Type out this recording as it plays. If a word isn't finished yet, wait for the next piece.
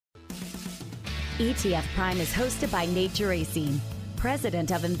ETF Prime is hosted by Nate Geraci,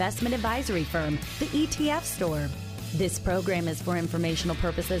 president of investment advisory firm, The ETF Store. This program is for informational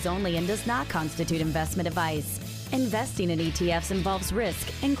purposes only and does not constitute investment advice. Investing in ETFs involves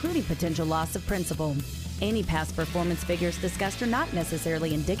risk, including potential loss of principal. Any past performance figures discussed are not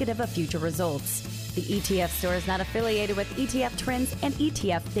necessarily indicative of future results. The ETF Store is not affiliated with ETF Trends and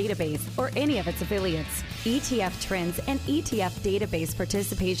ETF Database or any of its affiliates. ETF Trends and ETF Database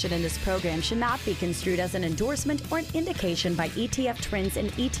participation in this program should not be construed as an endorsement or an indication by ETF Trends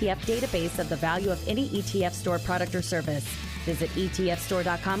and ETF Database of the value of any ETF Store product or service. Visit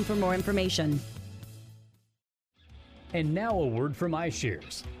etfstore.com for more information. And now a word from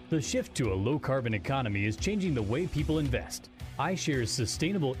iShares. The shift to a low-carbon economy is changing the way people invest. iShares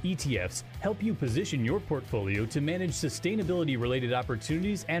sustainable ETFs help you position your portfolio to manage sustainability-related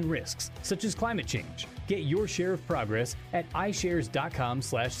opportunities and risks, such as climate change. Get your share of progress at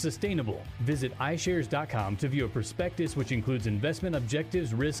iShares.com/sustainable. Visit iShares.com to view a prospectus which includes investment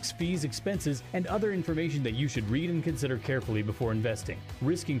objectives, risks, fees, expenses, and other information that you should read and consider carefully before investing.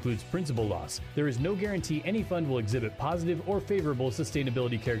 Risk includes principal loss. There is no guarantee any fund will exhibit positive or favorable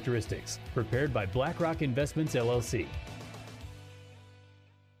sustainability characteristics. Prepared by BlackRock Investments, LLC.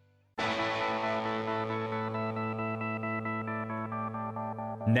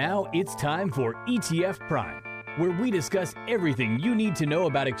 Now it's time for ETF Prime, where we discuss everything you need to know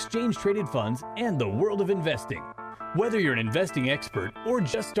about exchange-traded funds and the world of investing. Whether you're an investing expert or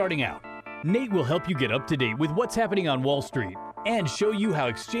just starting out, Nate will help you get up to date with what's happening on Wall Street and show you how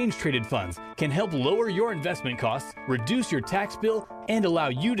exchange-traded funds can help lower your investment costs, reduce your tax bill, and allow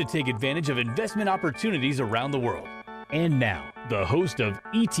you to take advantage of investment opportunities around the world. And now, the host of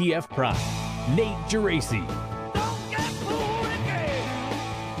ETF Prime, Nate Geraci.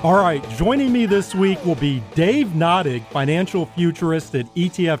 All right, joining me this week will be Dave Nadig, financial futurist at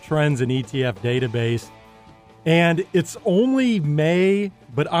ETF Trends and ETF Database. And it's only May,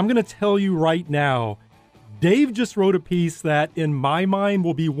 but I'm going to tell you right now, Dave just wrote a piece that, in my mind,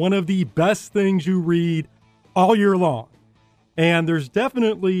 will be one of the best things you read all year long. And there's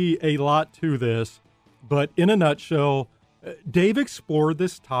definitely a lot to this, but in a nutshell, Dave explored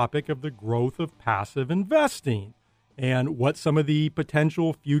this topic of the growth of passive investing and what some of the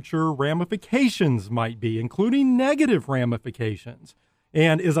potential future ramifications might be, including negative ramifications.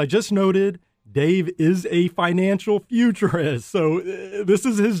 And as I just noted, Dave is a financial futurist. So this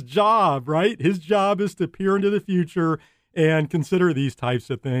is his job, right? His job is to peer into the future and consider these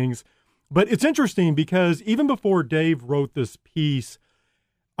types of things. But it's interesting because even before Dave wrote this piece,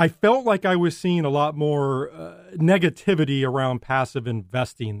 I felt like I was seeing a lot more negativity around passive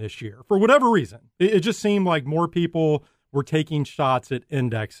investing this year for whatever reason. It just seemed like more people were taking shots at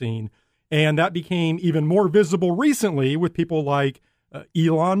indexing. And that became even more visible recently with people like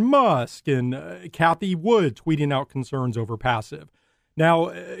Elon Musk and Cathie Wood tweeting out concerns over passive.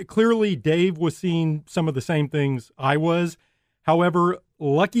 Now, clearly, Dave was seeing some of the same things I was. However,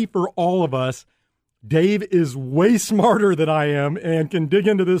 lucky for all of us, Dave is way smarter than I am and can dig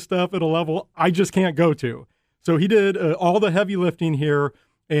into this stuff at a level I just can't go to. So he did all the heavy lifting here,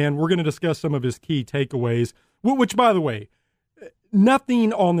 and we're going to discuss some of his key takeaways, which, by the way,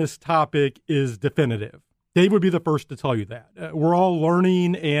 nothing on this topic is definitive. Dave would be the first to tell you that. We're all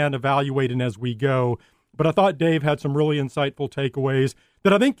learning and evaluating as we go, but I thought Dave had some really insightful takeaways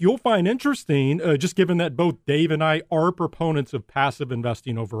that I think you'll find interesting, just given that both Dave and I are proponents of passive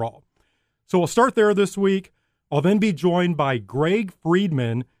investing overall. So I'll start there this week. I'll then be joined by Greg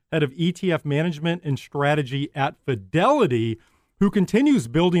Friedman, head of ETF management and strategy at Fidelity, who continues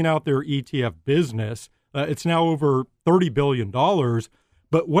building out their ETF business. It's now over $30 billion.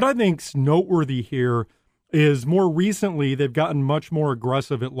 But what I think's noteworthy here is more recently, they've gotten much more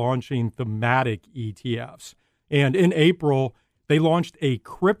aggressive at launching thematic ETFs. And in April, they launched a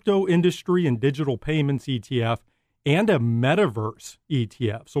crypto industry and digital payments ETF and a metaverse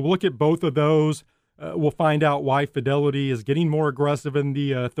ETF. So we'll look at both of those. We'll find out why Fidelity is getting more aggressive in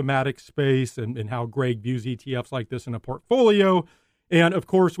the thematic space and how Greg views ETFs like this in a portfolio. And of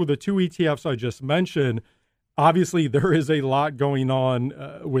course, with the two ETFs I just mentioned, obviously there is a lot going on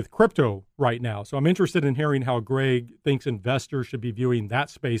with crypto right now. So I'm interested in hearing how Greg thinks investors should be viewing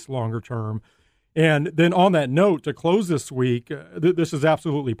that space longer term. And then on that note, to close this week, this is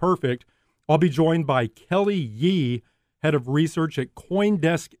absolutely perfect. I'll be joined by Kelly Yee, head of research at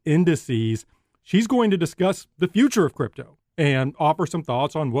CoinDesk Indices. She's going to discuss the future of crypto and offer some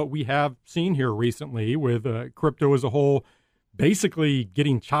thoughts on what we have seen here recently with crypto as a whole basically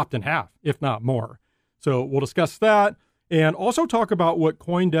getting chopped in half, if not more. So we'll discuss that and also talk about what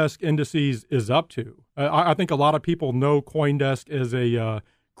CoinDesk Indices is up to. I think a lot of people know CoinDesk as a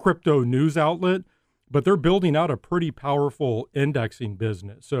crypto news outlet, but they're building out a pretty powerful indexing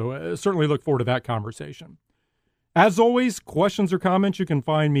business. So certainly look forward to that conversation. As always, questions or comments, you can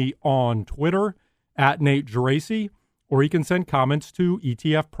find me on Twitter at Nate Geraci, or you can send comments to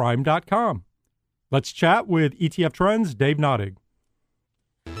etfprime.com. Let's chat with ETF Trends' Dave Nadig.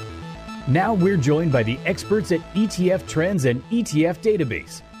 Now we're joined by the experts at ETF Trends and ETF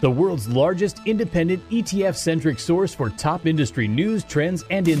Database, the world's largest independent ETF-centric source for top industry news, trends,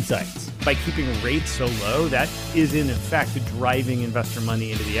 and insights. By keeping rates so low, that is in effect driving investor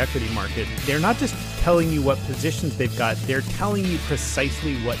money into the equity market. They're not just telling you what positions they've got, they're telling you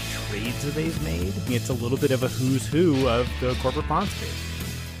precisely what trades they've made. It's a little bit of a who's who of the corporate bond space.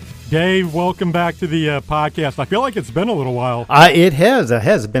 Dave, welcome back to the podcast. I feel like it's been a little while. It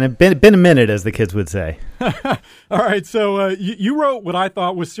has been a minute, as the kids would say. All right, so you wrote what I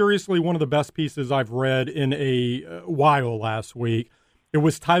thought was seriously one of the best pieces I've read in a while last week. It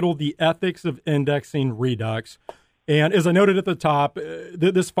was titled "The Ethics of Indexing Redux," and as I noted at the top,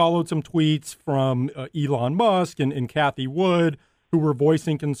 this followed some tweets from Elon Musk and Cathie Wood, who were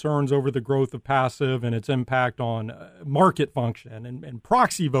voicing concerns over the growth of passive and its impact on market function and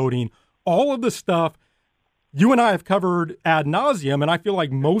proxy voting, all of the stuff you and I have covered ad nauseum, and I feel like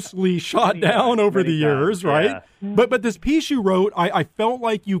mostly shot down over the years, right? Yeah. But this piece you wrote, I felt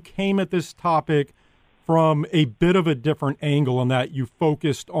like you came at this topic from a bit of a different angle in that you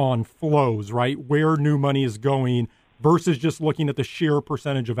focused on flows, right? Where new money is going versus just looking at the sheer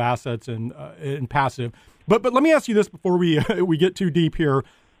percentage of assets in passive. But let me ask you this before we get too deep here.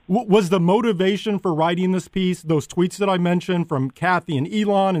 Was the motivation for writing this piece those tweets that I mentioned from Cathie and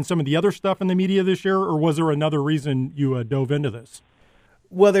Elon and some of the other stuff in the media this year, or was there another reason you dove into this?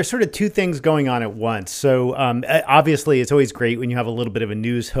 Well, there's sort of two things going on at once. So obviously, it's always great when you have a little bit of a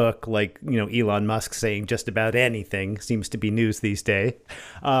news hook, like Elon Musk saying just about anything seems to be news these days,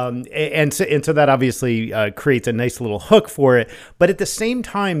 and so that obviously creates a nice little hook for it. But at the same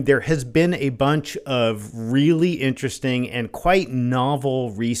time, there has been a bunch of really interesting and quite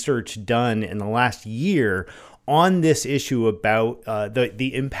novel research done in the last year on this issue about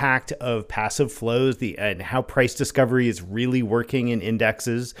the impact of passive flows, and how price discovery is really working in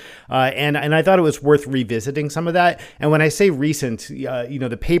indexes, and I thought it was worth revisiting some of that. And when I say recent,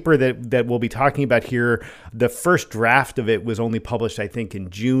 the paper that we'll be talking about here, the first draft of it was only published, I think, in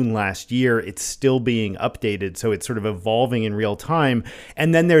June last year. It's still being updated, so it's sort of evolving in real time.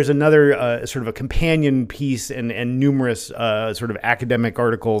 And then there's another sort of a companion piece and numerous sort of academic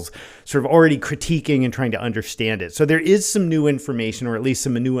articles sort of already critiquing and trying to understand it. So there is some new information, or at least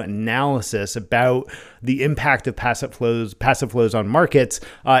some new analysis about the impact of passive flows on markets.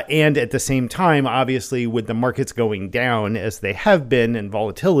 And at the same time, obviously, with the markets going down as they have been and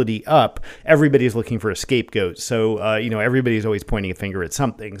volatility up, everybody's looking for a scapegoat. So, everybody's always pointing a finger at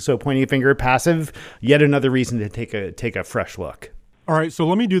something. So pointing a finger at passive, yet another reason to take a fresh look. All right. So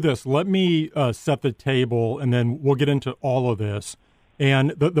let me do this. Let me set the table, and then we'll get into all of this.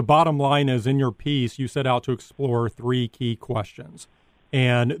 And the bottom line is, in your piece, you set out to explore three key questions.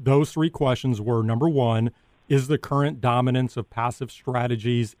 And those three questions were, number one, is the current dominance of passive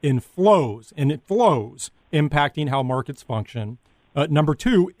strategies in flows impacting how markets function? Number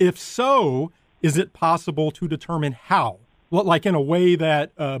two, if so, is it possible to determine how? Like in a way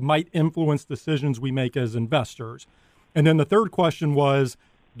that might influence decisions we make as investors? And then the third question was,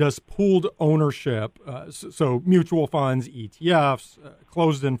 does pooled ownership, so mutual funds, ETFs,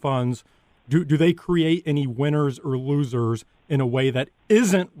 closed-end funds, do they create any winners or losers in a way that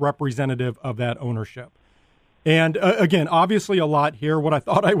isn't representative of that ownership? And again, obviously a lot here. What I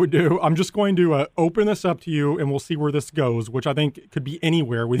thought I would do, I'm just going to open this up to you, and we'll see where this goes, which I think could be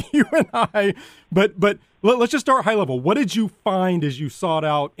anywhere with you and I. But let's just start high level. What did you find as you sought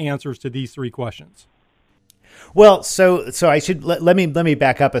out answers to these three questions? Well, so I should let me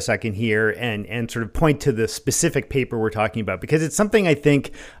back up a second here and sort of point to the specific paper we're talking about, because it's something I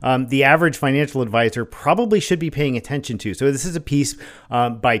think the average financial advisor probably should be paying attention to. So this is a piece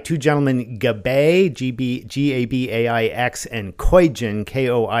by two gentlemen, Gabaix, Gabaix, and Koijen,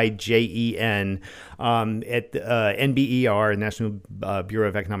 Koijen, at NBER, National Bureau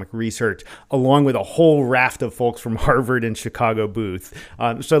of Economic Research, along with a whole raft of folks from Harvard and Chicago Booth.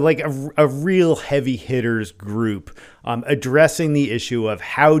 So like a real heavy hitters group addressing the issue of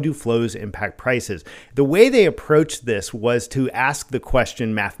how do flows impact prices. The way they approached this was to ask the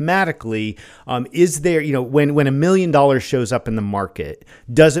question mathematically, is there, when $1 million shows up in the market,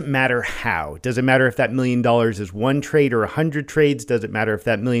 does it matter how? Does it matter if that $1 million is one trade or 100 trades? Does it matter if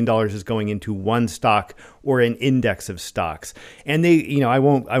that $1 million is going into one stock stock or an index of stocks. And they, I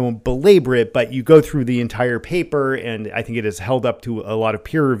won't belabor it, but you go through the entire paper, and I think it is held up to a lot of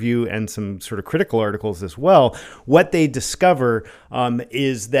peer review and some sort of critical articles as well. What they discover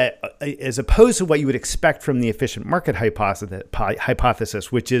is that as opposed to what you would expect from the efficient market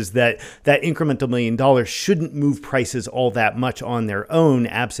hypothesis, which is that incremental $1 million shouldn't move prices all that much on their own,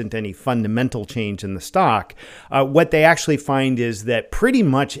 absent any fundamental change in the stock, what they actually find is that pretty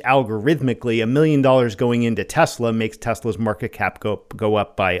much algorithmically, $1 million going into Tesla makes Tesla's market cap go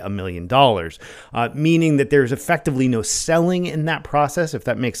up by $1 million, meaning that there's effectively no selling in that process, if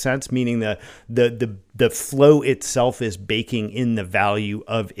that makes sense, meaning the flow itself is baking in the value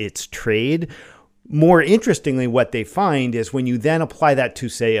of its trade. More interestingly, what they find is when you then apply that to,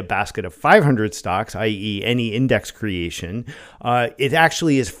 say, a basket of 500 stocks, i.e. any index creation, it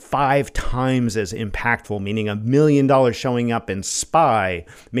actually is 5 times as impactful, meaning $1 million showing up in SPY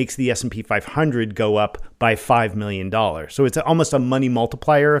makes the S&P 500 go up by $5 million. So it's almost a money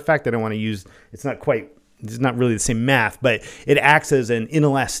multiplier effect. I don't want to use, it's not really the same math, but it acts as an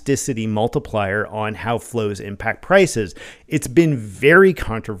inelasticity multiplier on how flows impact prices. It's been very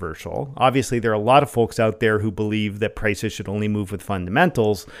controversial. Obviously, there are a lot of folks out there who believe that prices should only move with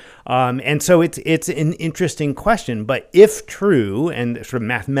fundamentals. And so it's an interesting question. But if true, and sort of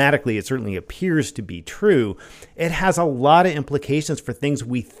mathematically it certainly appears to be true, it has a lot of implications for things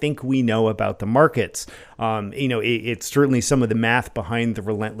we think we know about the markets. It's certainly some of the math behind the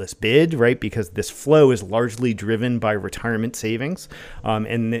relentless bid, right? Because this flow is largely driven by retirement savings.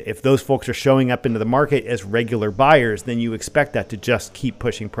 And if those folks are showing up into the market as regular buyers, then you expect that to just keep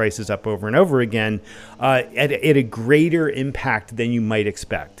pushing prices up over and over again at a greater impact than you might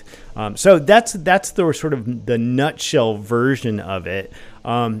expect. So that's the sort of the nutshell version of it.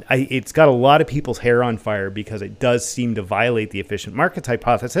 It's got a lot of people's hair on fire because it does seem to violate the efficient markets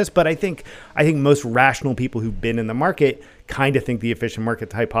hypothesis. But I think most rational people who've been in the market kind of think the efficient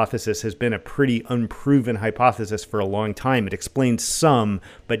market hypothesis has been a pretty unproven hypothesis for a long time. It explains some,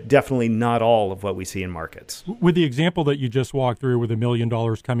 but definitely not all of what we see in markets. With the example that you just walked through with $1 million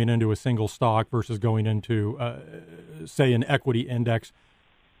coming into a single stock versus going into, say, an equity index,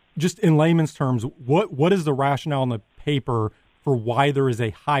 just in layman's terms, what is the rationale in the paper for why there is a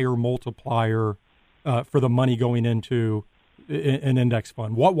higher multiplier for the money going into an index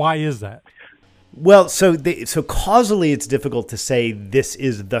fund? Why is that? Well, so causally, it's difficult to say this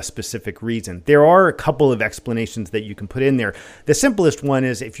is the specific reason. There are a couple of explanations that you can put in there. The simplest one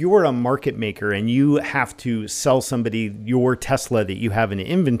is if you're a market maker and you have to sell somebody your Tesla that you have in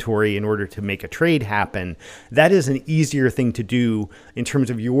inventory in order to make a trade happen, that is an easier thing to do in terms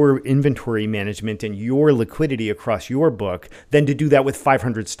of your inventory management and your liquidity across your book than to do that with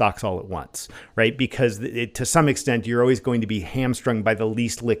 500 stocks all at once, right? Because to some extent, you're always going to be hamstrung by the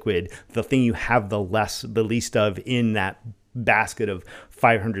least liquid, the thing you have the least of in that basket of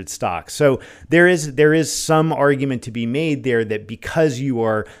 500 stocks. So there is some argument to be made there that because you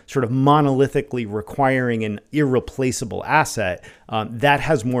are sort of monolithically requiring an irreplaceable asset, that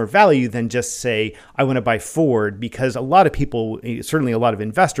has more value than just say, I want to buy Ford, because a lot of people, certainly a lot of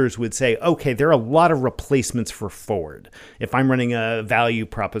investors would say, okay, there are a lot of replacements for Ford. If I'm running a value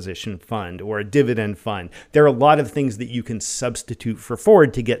proposition fund or a dividend fund, there are a lot of things that you can substitute for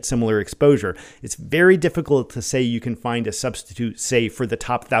Ford to get similar exposure. It's very difficult to say you can find a substitute, say, for the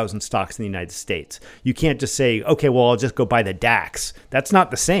top 1,000 stocks in the United States. You can't just say, okay, well, I'll just go buy the DAX. That's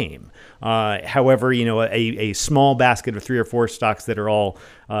not the same. However, a small basket of 3 or 4 stocks that are all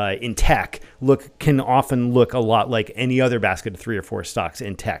in tech can often look a lot like any other basket of 3 or 4 stocks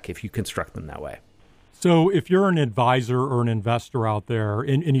in tech if you construct them that way. So if you're an advisor or an investor out there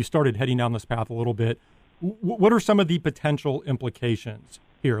and you started heading down this path a little bit, what are some of the potential implications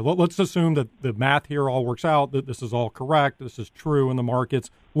here? Let's assume that the math here all works out, that this is all correct, this is true in the markets.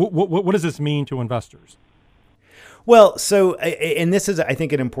 What does this mean to investors? Well, so, and this is, I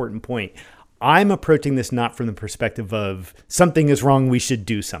think, an important point. I'm approaching this not from the perspective of something is wrong, we should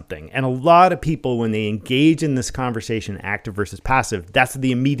do something. And a lot of people, when they engage in this conversation, active versus passive, that's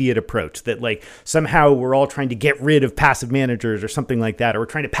the immediate approach, that like somehow we're all trying to get rid of passive managers or something like that, or we're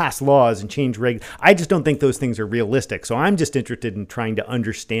trying to pass laws and change regs. I just don't think those things are realistic. So I'm just interested in trying to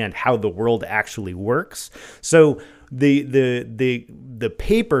understand how the world actually works. So the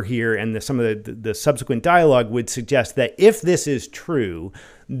paper here and some of the subsequent dialogue would suggest that if this is true,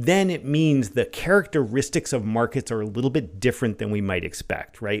 then it means the characteristics of markets are a little bit different than we might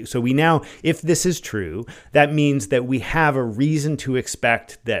expect, right? So we now, if this is true, that means that we have a reason to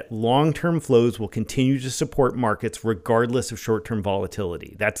expect that long-term flows will continue to support markets regardless of short-term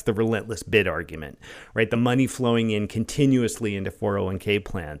volatility. That's the relentless bid argument, right? The money flowing in continuously into 401k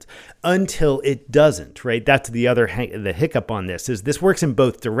plans until it doesn't, right? That's the other the hiccup on this is this works in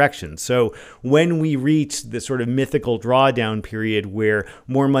both directions. So when we reach the sort of mythical drawdown period where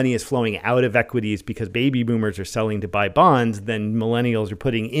more money is flowing out of equities because baby boomers are selling to buy bonds than millennials are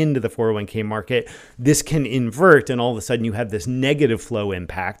putting into the 401k market, this can invert and all of a sudden you have this negative flow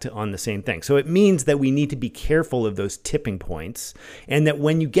impact on the same thing. So it means that we need to be careful of those tipping points, and that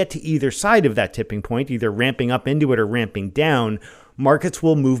when you get to either side of that tipping point, either ramping up into it or ramping down, markets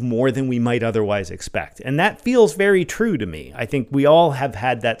will move more than we might otherwise expect. And that feels very true to me. I think we all have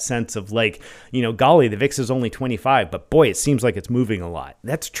had that sense of like, golly, the VIX is only 25, but boy, it seems like it's moving a lot.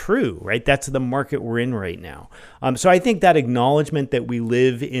 That's true, right? That's the market we're in right now. So I think that acknowledgement that we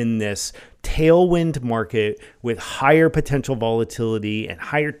live in this tailwind market with higher potential volatility and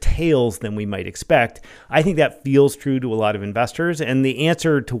higher tails than we might expect, I think that feels true to a lot of investors. And the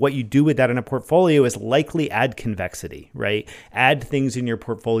answer to what you do with that in a portfolio is likely add convexity, right? Add things in your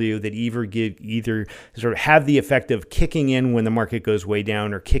portfolio that either sort of have the effect of kicking in when the market goes way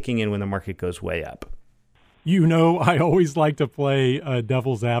down or kicking in when the market goes way up. I always like to play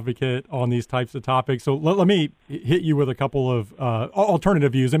devil's advocate on these types of topics. So let me hit you with a couple of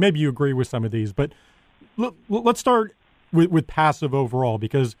alternative views, and maybe you agree with some of these. But let's start with passive overall,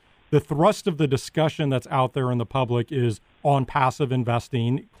 because the thrust of the discussion that's out there in the public is on passive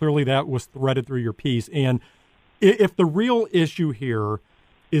investing. Clearly, that was threaded through your piece. And if the real issue here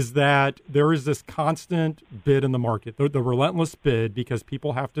is that there is this constant bid in the market, the relentless bid, because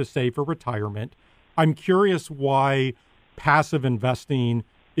people have to save for retirement, I'm curious why passive investing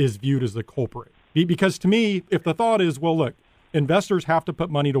is viewed as the culprit. Because to me, if the thought is, well, look, investors have to put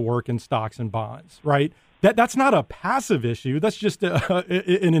money to work in stocks and bonds, right? That's not a passive issue. That's just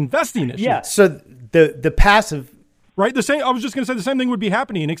an investing issue. Yeah. So the passive, right? I was just going to say the same thing would be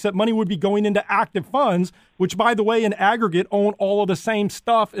happening, except money would be going into active funds, which, by the way, in aggregate own all of the same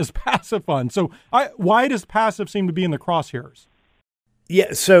stuff as passive funds. So why does passive seem to be in the crosshairs?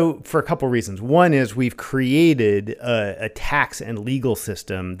 Yeah, so for a couple of reasons. One is we've created a tax and legal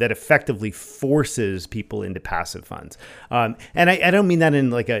system that effectively forces people into passive funds. And I don't mean that in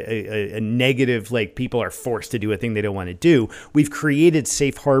like a negative, like people are forced to do a thing they don't want to do. We've created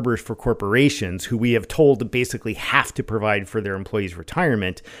safe harbors for corporations who we have told basically have to provide for their employees'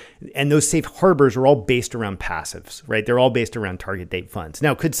 retirement. And those safe harbors are all based around passives, right? They're all based around target date funds.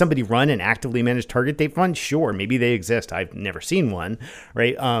 Now, could somebody run an actively managed target date fund? Sure, maybe they exist. I've never seen one.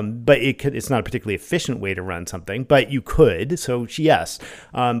 Right. But it's not a particularly efficient way to run something, but you could. So yes.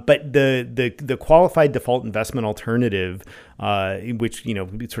 But the qualified default investment alternative, which,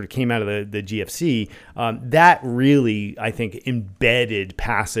 sort of came out of the GFC, that really, I think, embedded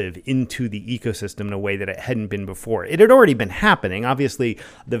passive into the ecosystem in a way that it hadn't been before. It had already been happening. Obviously,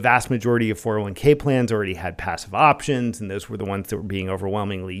 the vast majority of 401k plans already had passive options, and those were the ones that were being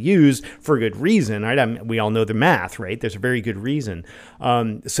overwhelmingly used for good reason. Right? We all know the math, right? There's a very good reason.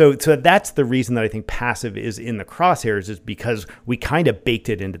 So that's the reason that I think passive is in the crosshairs, is because we kind of baked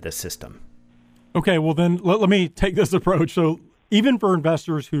it into the system. Okay, well then let me take this approach. So even for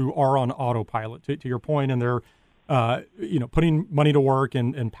investors who are on autopilot, to your point, and they're putting money to work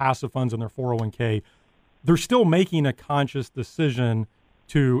in passive funds in their 401k, they're still making a conscious decision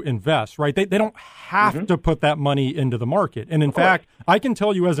to invest, right? They don't have to put that money into the market. And in fact, I can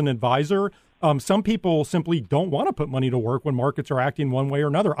tell you as an advisor, some people simply don't want to put money to work when markets are acting one way or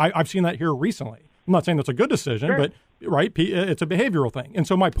another. I've seen that here recently. I'm not saying that's a good decision, but right, it's a behavioral thing. And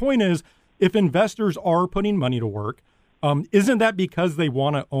so my point is, if investors are putting money to work, isn't that because they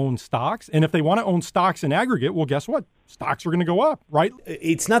want to own stocks? And if they want to own stocks in aggregate, well, guess what? Stocks are going to go up, right?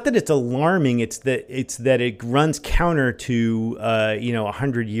 It's not that it's alarming. It's that it runs counter to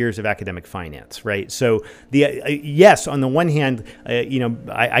 100 years of academic finance, right? So yes, on the one hand,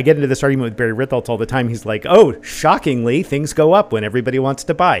 I get into this argument with Barry Ritholtz all the time. He's like, oh, shockingly, things go up when everybody wants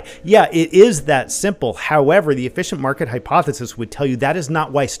to buy. Yeah, it is that simple. However, the efficient market hypothesis would tell you that is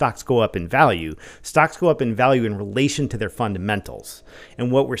not why stocks go up in value. Stocks go up in value in relation to their fundamentals. And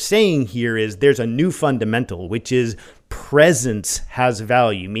what we're saying here is there's a new fundamental, which is presence has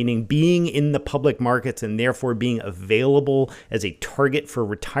value, meaning being in the public markets and therefore being available as a target for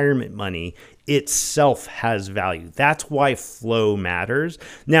retirement money itself has value. That's why flow matters.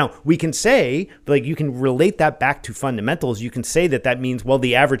 Now, we can say, like, you can relate that back to fundamentals. You can say that means, well,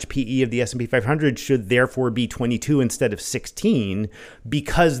 the average PE of the S&P 500 should therefore be 22 instead of 16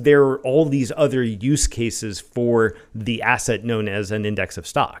 because there are all these other use cases for the asset known as an index of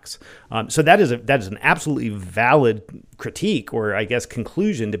stocks. So that is an absolutely valid critique, or I guess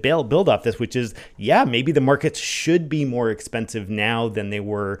conclusion to build off this, which is, yeah, maybe the markets should be more expensive now than they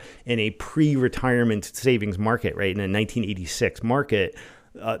were in a pre-retirement savings market, right? In a 1986 market,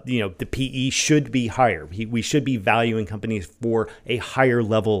 the PE should be higher. We should be valuing companies for a higher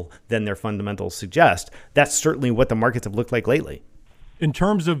level than their fundamentals suggest. That's certainly what the markets have looked like lately. In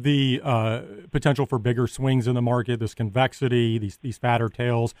terms of the potential for bigger swings in the market, this convexity, these fatter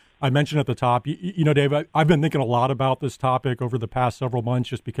tails, I mentioned at the top, Dave, I've been thinking a lot about this topic over the past several months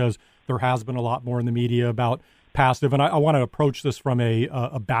just because there has been a lot more in the media about passive. And I want to approach this from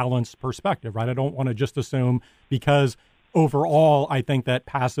a balanced perspective, right? I don't want to just assume because overall I think that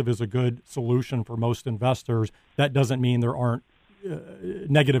passive is a good solution for most investors. That doesn't mean there aren't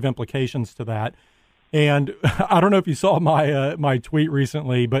negative implications to that. And I don't know if you saw my tweet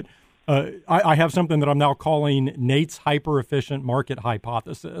recently, but I have something that I'm now calling Nate's hyper-efficient market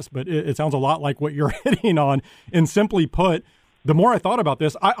hypothesis. But it sounds a lot like what you're hitting on. And simply put, the more I thought about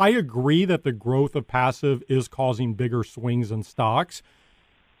this, I agree that the growth of passive is causing bigger swings in stocks.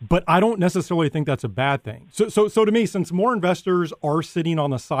 But I don't necessarily think that's a bad thing. So to me, since more investors are sitting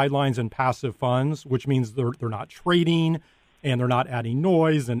on the sidelines in passive funds, which means they're not trading and they're not adding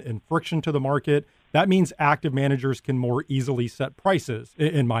noise and friction to the market, that means active managers can more easily set prices,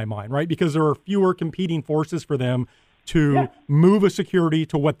 in my mind, right? Because there are fewer competing forces for them to move a security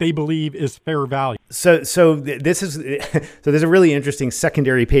to what they believe is fair value. So there's a really interesting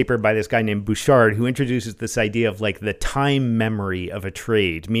secondary paper by this guy named Bouchard who introduces this idea of like the time memory of a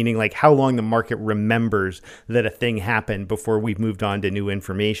trade, meaning like how long the market remembers that a thing happened before we've moved on to new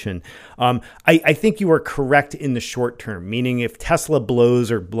information. I think you are correct in the short term, meaning if Tesla blows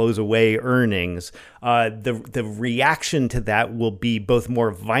away earnings, the reaction to that will be both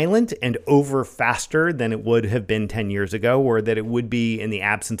more violent and over faster than it would have been 10 years ago, or that it would be in the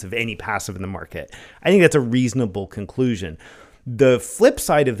absence of any passive in the market. I think that's a reasonable conclusion. The flip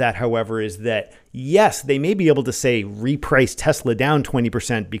side of that, however, is that, yes, they may be able to say reprice Tesla down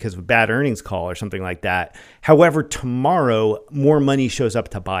 20% because of a bad earnings call or something like that. However, tomorrow, more money shows up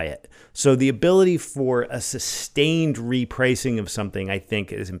to buy it. So the ability for a sustained repricing of something, I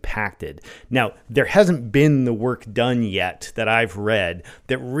think, is impacted. Now, there hasn't been the work done yet that I've read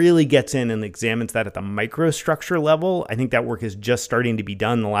that really gets in and examines that at the microstructure level. I think that work is just starting to be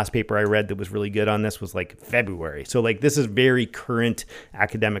done. The last paper I read that was really good on this was like February. So like this is very current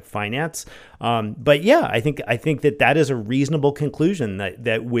academic finance. But yeah, I think that is a reasonable conclusion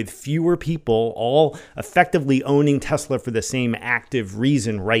that with fewer people all effectively owning Tesla for the same active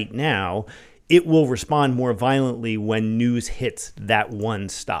reason right now, it will respond more violently when news hits that one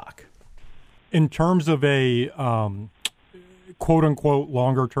stock. In terms of a quote unquote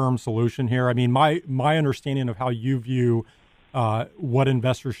longer term solution here, I mean, my understanding of how you view what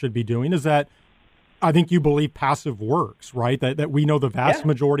investors should be doing is that I think you believe passive works, right? That we know the vast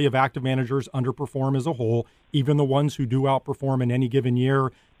majority of active managers underperform as a whole. Even the ones who do outperform in any given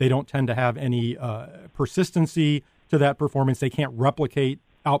year, they don't tend to have any persistency to that performance. They can't replicate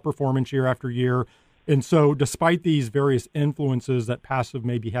outperformance year after year. And so despite these various influences that passive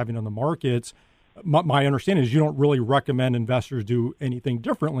may be having on the markets, my understanding is you don't really recommend investors do anything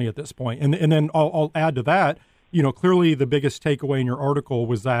differently at this point. And then I'll add to that, clearly the biggest takeaway in your article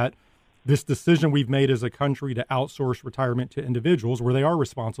was that this decision we've made as a country to outsource retirement to individuals where they are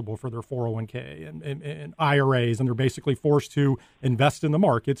responsible for their 401k and IRAs, and they're basically forced to invest in the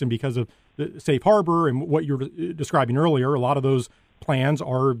markets. And because of the safe harbor and what you were describing earlier, a lot of those plans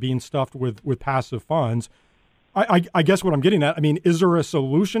are being stuffed with passive funds. I guess what I'm getting at, I mean, is there a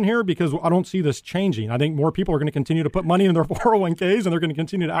solution here? Because I don't see this changing. I think more people are going to continue to put money in their 401ks and they're going to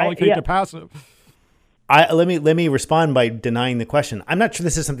continue to allocate to passive. Let me respond by denying the question. I'm not sure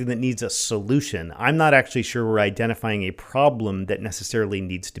this is something that needs a solution. I'm not actually sure we're identifying a problem that necessarily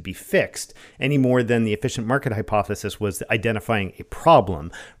needs to be fixed any more than the efficient market hypothesis was identifying a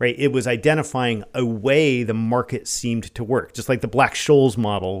problem, right? It was identifying a way the market seemed to work, just like the Black-Scholes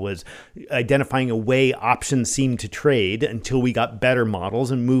model was identifying a way options seemed to trade until we got better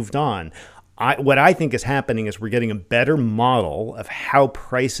models and moved on. what I think is happening is we're getting a better model of how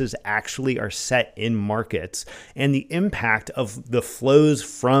prices actually are set in markets and the impact of the flows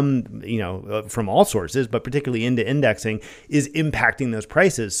from, from all sources, but particularly into indexing, is impacting those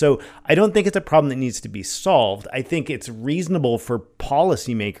prices. So I don't think it's a problem that needs to be solved. I think it's reasonable for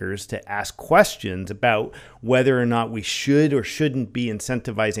policymakers to ask questions about whether or not we should or shouldn't be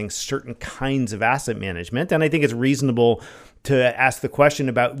incentivizing certain kinds of asset management. And I think it's reasonable to ask the question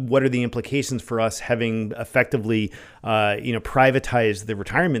about what are the implications for us having effectively, privatized the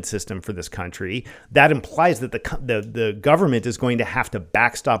retirement system for this country. That implies that the government is going to have to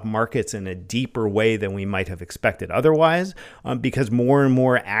backstop markets in a deeper way than we might have expected otherwise, because more and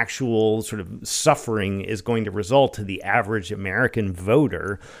more actual sort of suffering is going to result to the average American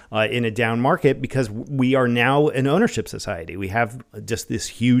voter in a down market, because we are now an ownership society. We have just this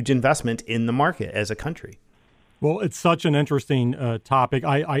huge investment in the market as a country. Well, it's such an interesting topic.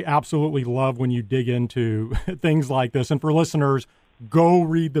 I absolutely love when you dig into things like this. And for listeners, go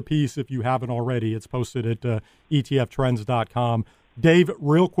read the piece if you haven't already. It's posted at ETFtrends.com. Dave,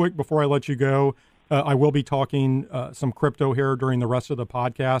 real quick before I let you go, I will be talking some crypto here during the rest of the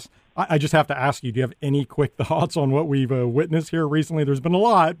podcast. I just have to ask you, do you have any quick thoughts on what we've witnessed here recently? There's been a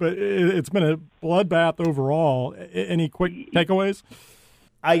lot, but it's been a bloodbath overall. Any quick takeaways?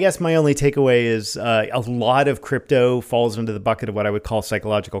 I guess my only takeaway is a lot of crypto falls into the bucket of what I would call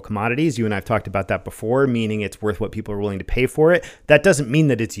psychological commodities. You and I have talked about that before, meaning it's worth what people are willing to pay for it. That doesn't mean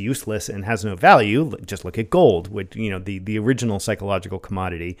that it's useless and has no value. Just look at gold, which, the original psychological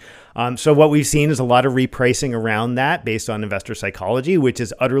commodity. So what we've seen is a lot of repricing around that based on investor psychology, which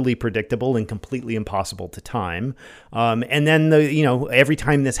is utterly predictable and completely impossible to time. And then every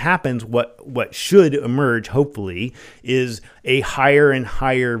time this happens, what should emerge, hopefully, is a higher and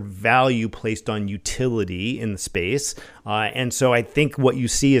higher value placed on utility in the space. And so I think what you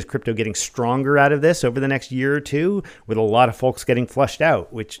see is crypto getting stronger out of this over the next year or two, with a lot of folks getting flushed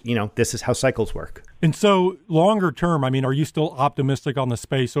out, which, this is how cycles work. And so longer term, are you still optimistic on the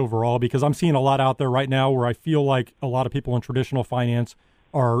space overall? Because I'm seeing a lot out there right now where I feel like a lot of people in traditional finance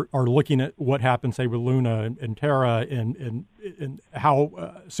are looking at what happened, say, with Luna and Terra and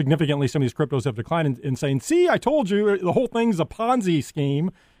how significantly some of these cryptos have declined, and saying, see, I told you, the whole thing's a Ponzi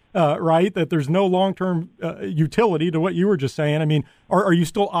scheme, right? That there's no long-term utility to what you were just saying. Are you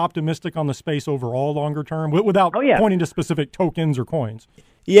still optimistic on the space overall longer term without pointing to specific tokens or coins?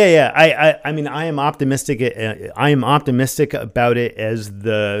 Yeah. I am optimistic. I am optimistic about it as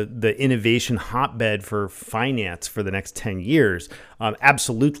the innovation hotbed for finance for the next 10 years.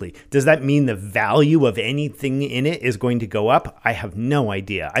 Absolutely. Does that mean the value of anything in it is going to go up? I have no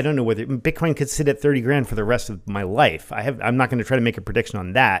idea. I don't know whether Bitcoin could sit at 30 grand for the rest of my life. I'm not going to try to make a prediction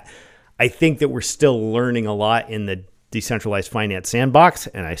on that. I think that we're still learning a lot in the decentralized finance sandbox,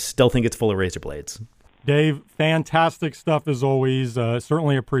 and I still think it's full of razor blades. Dave, fantastic stuff as always.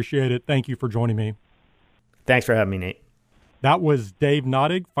 Certainly appreciate it. Thank you for joining me. Thanks for having me, Nate. That was Dave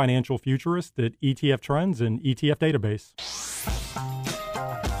Nottig, financial futurist at ETF Trends and ETF Database.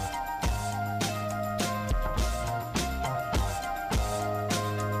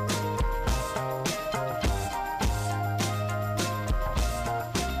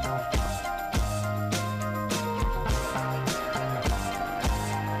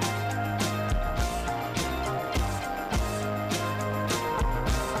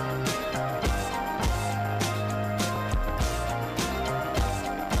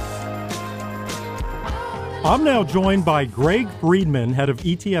 I'm now joined by Greg Friedman, head of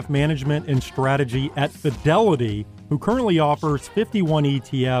ETF management and strategy at Fidelity, who currently offers 51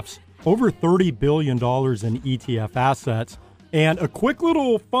 ETFs, over $30 billion in ETF assets. And a quick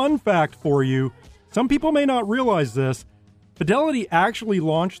little fun fact for you, some people may not realize this, Fidelity actually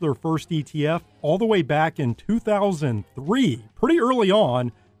launched their first ETF all the way back in 2003, pretty early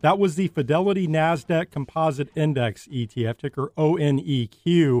on. That was the Fidelity NASDAQ Composite Index ETF, ticker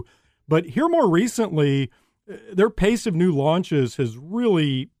ONEQ. But here more recently, their pace of new launches has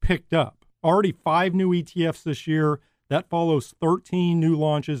really picked up. Already 5 new ETFs this year. That follows 13 new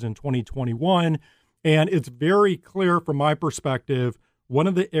launches in 2021. And it's very clear from my perspective, one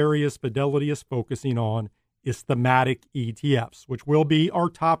of the areas Fidelity is focusing on is thematic ETFs, which will be our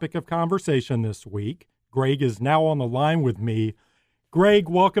topic of conversation this week. Greg is now on the line with me. Greg,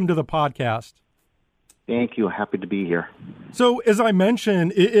 welcome to the podcast. Thank you. Happy to be here. So as I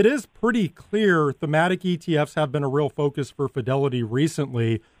mentioned, it is pretty clear thematic ETFs have been a real focus for Fidelity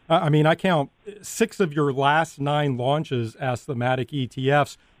recently. I count 6 of your last 9 launches as thematic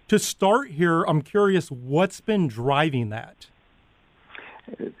ETFs. To start here, I'm curious, what's been driving that?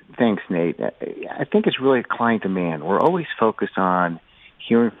 Thanks, Nate. I think it's really client demand. We're always focused on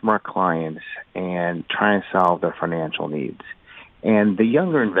hearing from our clients, and trying to solve their financial needs. And the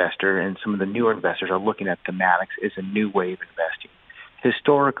younger investor and some of the newer investors are looking at thematics as a new way of investing.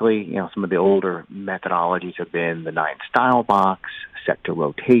 Historically, some of the older methodologies have been the 9-style box, sector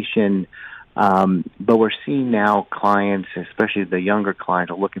rotation, but we're seeing now clients, especially the younger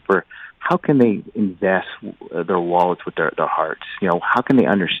clients, are looking for how can they invest their wallets with their hearts? How can they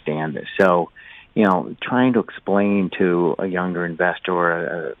understand this? So, trying to explain to a younger investor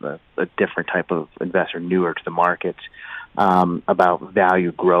or a different type of investor newer to the markets about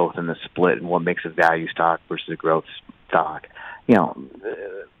value growth and the split and what makes a value stock versus a growth stock.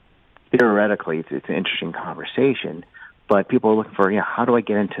 Theoretically, it's an interesting conversation, but people are looking for, how do I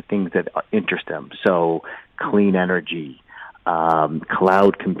get into things that interest them? So clean energy,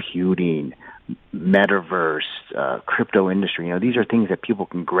 cloud computing, metaverse, crypto industry. These are things that people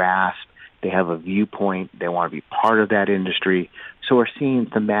can grasp. They have a viewpoint. They want to be part of that industry. So we're seeing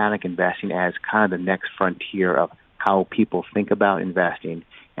thematic investing as kind of the next frontier of how people think about investing.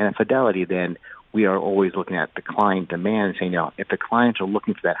 And at Fidelity, then, we are always looking at the client demand and saying, if the clients are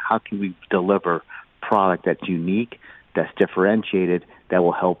looking for that, how can we deliver product that's unique, that's differentiated, that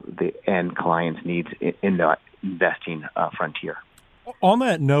will help the end client's needs in the investing frontier. On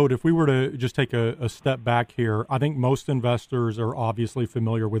that note, if we were to just take a step back here, I think most investors are obviously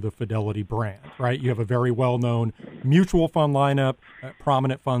familiar with the Fidelity brand, right? You have a very well-known mutual fund lineup,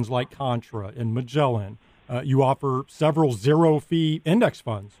 prominent funds like Contra and Magellan. You offer several zero-fee index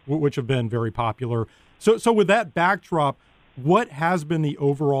funds, which have been very popular. So with that backdrop, what has been the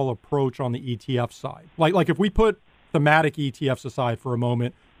overall approach on the ETF side? Like if we put thematic ETFs aside for a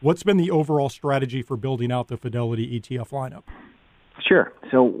moment, what's been the overall strategy for building out the Fidelity ETF lineup? Sure.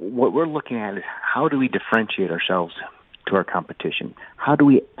 So what we're looking at is how do we differentiate ourselves to our competition? How do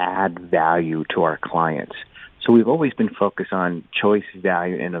we add value to our clients? So we've always been focused on choice,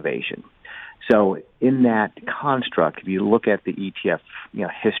 value, innovation. So in that construct, if you look at the ETF,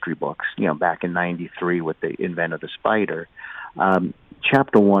 history books, back in '93 with the invent of the SPDR,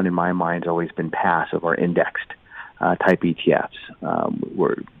 chapter 1 in my mind has always been passive or indexed type ETFs.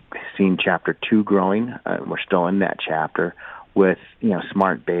 We're seeing chapter 2 growing. We're still in that chapter with,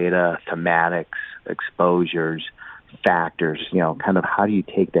 smart beta, thematics, exposures, factors, kind of how do you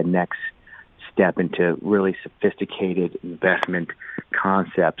take the next step into really sophisticated investment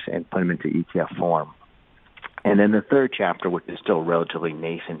concepts and put them into ETF form. And then the third chapter, which is still relatively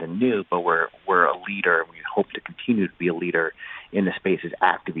nascent and new, but we're a leader, and we hope to continue to be a leader in the space, is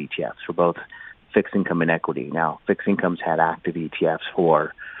active ETFs for both fixed income and equity. Now, fixed income's had active ETFs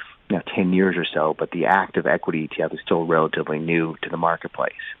for 10 years or so, but the active equity ETF is still relatively new to the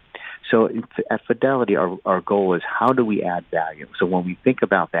marketplace. So at Fidelity, our goal is how do we add value? So when we think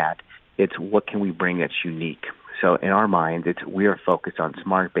about that, it's what can we bring that's unique? So in our minds, we are focused on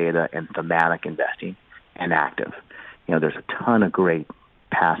smart beta and thematic investing and active. There's a ton of great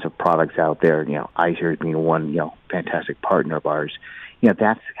passive products out there, iShares being one, fantastic partner of ours.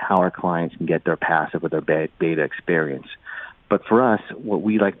 That's how our clients can get their passive with their beta experience. But for us, what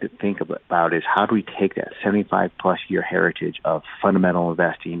we like to think about is how do we take that 75-plus year heritage of fundamental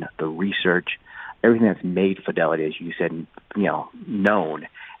investing, the research, everything that's made Fidelity, as you said, known,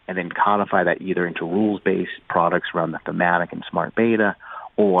 and then codify that either into rules-based products around the thematic and smart beta,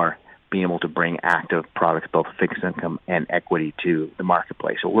 or being able to bring active products, both fixed income and equity, to the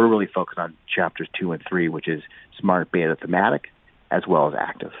marketplace. So we're really focused on chapters 2 and 3, which is smart beta thematic as well as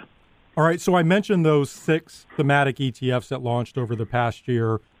active. All right, so I mentioned those 6 thematic ETFs that launched over the past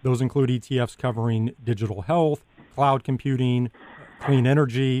year. Those include ETFs covering digital health, cloud computing, clean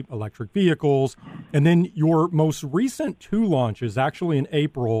energy, electric vehicles. And then your most recent 2 launches, actually in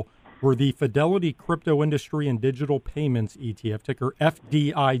April, were the Fidelity Crypto Industry and Digital Payments ETF, ticker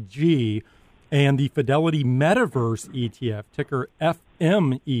FDIG, and the Fidelity Metaverse ETF, ticker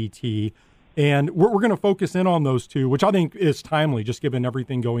FMET. And we're going to focus in on those 2, which I think is timely, just given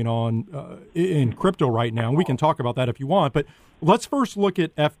everything going on in crypto right now. And we can talk about that if you want. But let's first look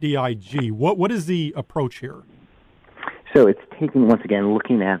at FDIG. What is the approach here? So it's taking, once again,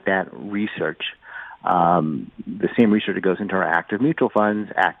 looking at that research, the same research that goes into our active mutual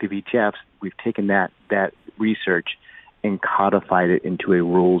funds, active ETFs. We've taken that research and codified it into a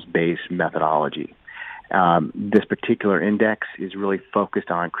rules-based methodology. This particular index is really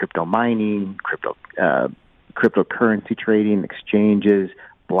focused on crypto mining, cryptocurrency trading, exchanges,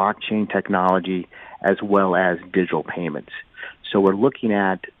 blockchain technology, as well as digital payments. So we're looking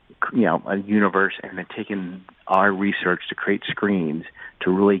at a universe and then taking our research to create screens to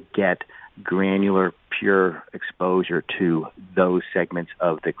really get granular, pure exposure to those segments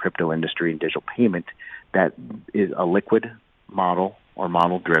of the crypto industry and digital payment that is a liquid model or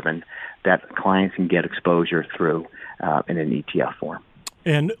model driven that clients can get exposure through in an ETF form.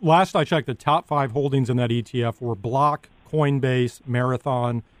 And last I checked, the top 5 holdings in that ETF were Block, Coinbase,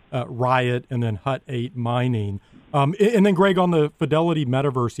 Marathon, Riot, and then Hut 8 Mining. And then, Greg, on the Fidelity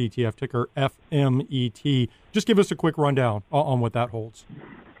Metaverse ETF, ticker FMET, just give us a quick rundown on what that holds.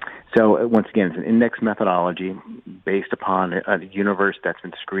 So, once again, it's an index methodology based upon a universe that's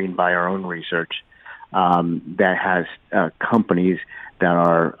been screened by our own research that has companies that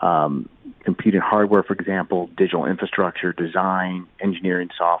are computing hardware, for example, digital infrastructure, design, engineering,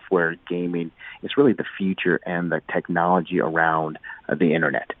 software, gaming. It's really the future and the technology around the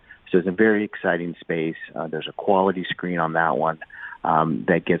Internet. So it's a very exciting space. There's a quality screen on that one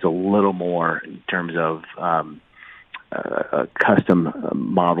that gets a little more in terms of custom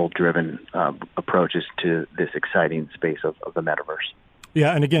model-driven approaches to this exciting space of the metaverse.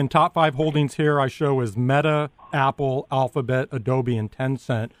 Yeah, and again, top 5 holdings here I show is Meta, Apple, Alphabet, Adobe, and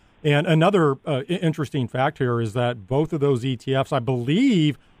Tencent. And another interesting fact here is that both of those ETFs, I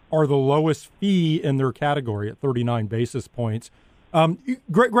believe, are the lowest fee in their category at 39 basis points.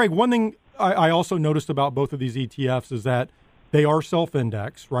 Greg, one thing I also noticed about both of these ETFs is that they are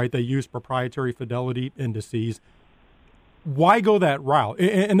self-indexed, right? They use proprietary Fidelity indices. Why go that route?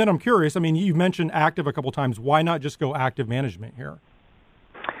 And then I'm curious, I mean, you mentioned active a couple times. Why not just go active management here?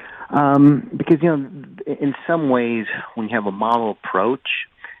 Because, in some ways, when you have a model approach,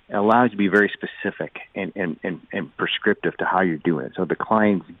 it allows you to be very specific and prescriptive to how you're doing it. So the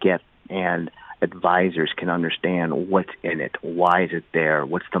clients get and advisors can understand what's in it, why is it there,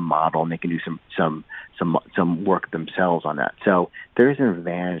 what's the model, and they can do some work themselves on that. So there is an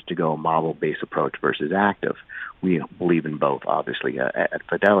advantage to go a model-based approach versus active. We believe in both, obviously, at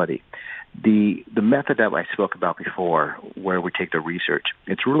Fidelity. The method that I spoke about before, where we take the research,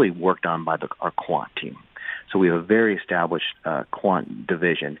 it's really worked on by our quant team. So we have a very established quant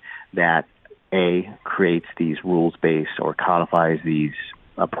division that, creates these rules-based or codifies these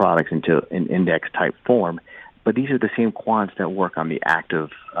products into an index-type form, but these are the same quants that work on the active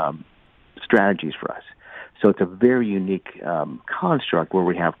strategies for us. So it's a very unique construct where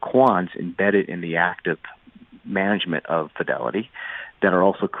we have quants embedded in the active management of Fidelity that are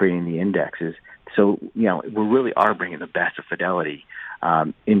also creating the indexes. So, we really are bringing the best of Fidelity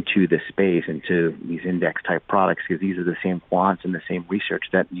into this space, into these index-type products, because these are the same quants and the same research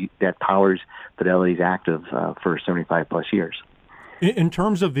that powers Fidelity's active for 75-plus years. In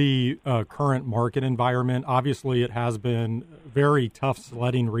terms of the current market environment, obviously it has been very tough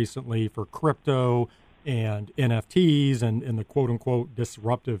sledding recently for crypto and NFTs and in the quote-unquote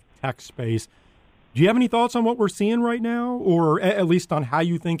disruptive tech space. Do you have any thoughts on what we're seeing right now, or at least on how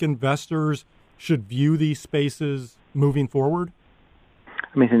you think investors should view these spaces moving forward?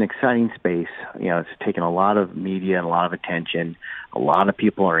 I mean, it's an exciting space. It's taken a lot of media and a lot of attention. A lot of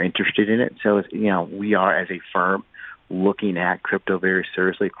people are interested in it. So, we are, as a firm, looking at crypto very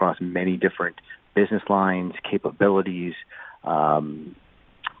seriously across many different business lines, capabilities,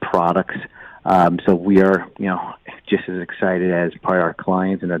 products. So we are, just as excited as probably our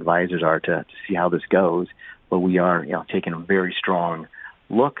clients and advisors are to see how this goes. But we are, taking a very strong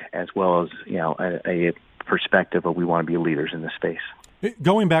look, as well as, a perspective of we want to be leaders in this space.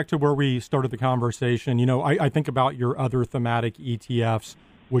 Going back to where we started the conversation, I think about your other thematic ETFs,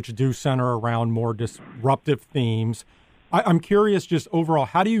 which do center around more disruptive themes. I'm curious, just overall,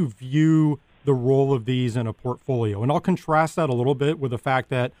 how do you view the role of these in a portfolio? And I'll contrast that a little bit with the fact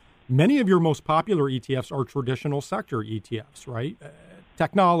that many of your most popular ETFs are traditional sector ETFs, right?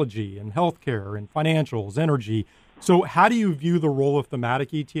 Technology and healthcare and financials, energy. So how do you view the role of thematic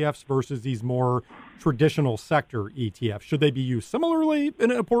ETFs versus these more traditional sector ETFs? Should they be used similarly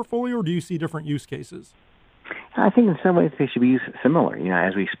in a portfolio, or do you see different use cases? I think in some ways they should be used similar.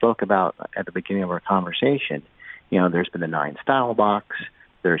 As we spoke about at the beginning of our conversation, there's been the 9 style box,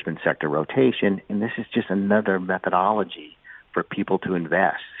 there's been sector rotation, and this is just another methodology for people to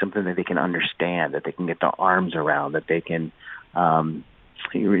invest, something that they can understand, that they can get their arms around, that they can,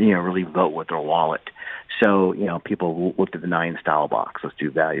 really vote with their wallet. So, people looked at the 9 style box. Let's do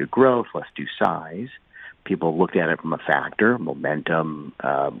value growth. Let's do size. People looked at it from a factor, momentum,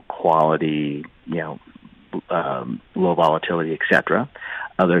 quality, low volatility, etc.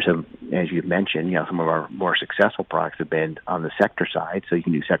 Others have, as you've mentioned, some of our more successful products have been on the sector side, so you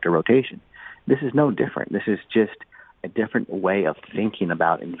can do sector rotation. This is no different. This is just a different way of thinking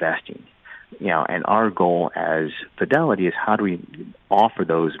about investing. And our goal as Fidelity is how do we offer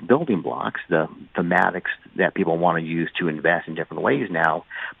those building blocks, the thematics that people want to use to invest in different ways now,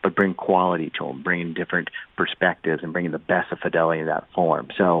 but bring quality to them, bringing different perspectives and bringing the best of Fidelity in that form.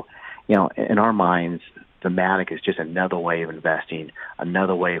 So, in our minds, thematic is just another way of investing,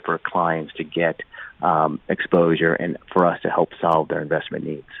 another way for clients to get exposure and for us to help solve their investment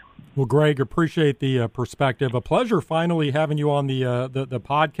needs. Well, Greg, appreciate the perspective. A pleasure finally having you on the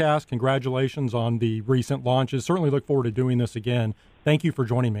podcast. Congratulations on the recent launches. Certainly look forward to doing this again. Thank you for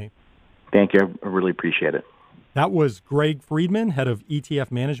joining me. Thank you. I really appreciate it. That was Greg Friedman, head of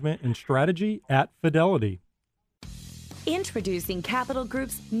ETF management and strategy at Fidelity. Introducing Capital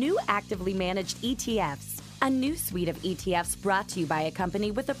Group's new actively managed ETFs. A new suite of ETFs brought to you by a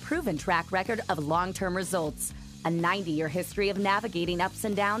company with a proven track record of long-term results. A 90-year history of navigating ups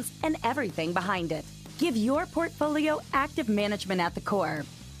and downs and everything behind it. Give your portfolio active management at the core.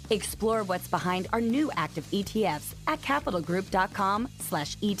 Explore what's behind our new active ETFs at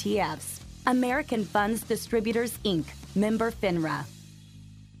capitalgroup.com/ETFs. American Funds Distributors, Inc., member FINRA.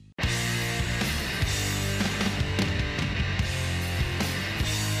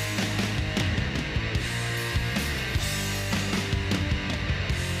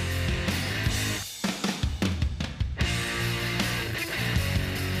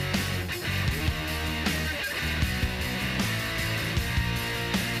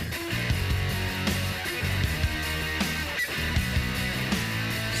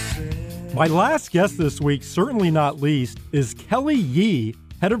 My last guest this week, certainly not least, is Kelly Yee,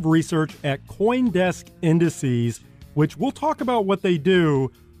 head of research at CoinDesk Indices, which we'll talk about what they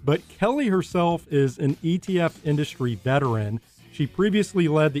do, but Kelly herself is an ETF industry veteran. She previously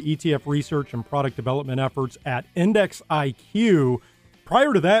led the ETF research and product development efforts at Index IQ.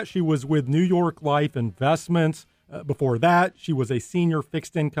 Prior to that, she was with New York Life Investments. Before that, she was a senior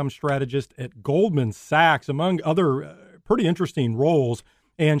fixed income strategist at Goldman Sachs, among other pretty interesting roles.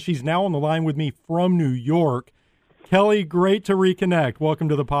 And she's now on the line with me from New York. Kelly, great to reconnect. Welcome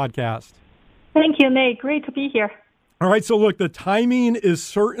to the podcast. Thank you, Nate. Great to be here. All right, so look, the timing is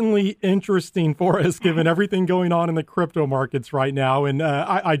certainly interesting for us given everything going on in the crypto markets right now, and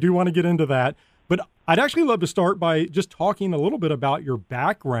I do want to get into that. But I'd actually love to start by just talking a little bit about your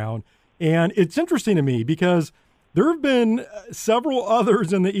background. And it's interesting to me because there have been several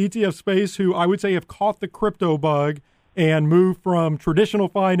others in the ETF space who I would say have caught the crypto bug and move from traditional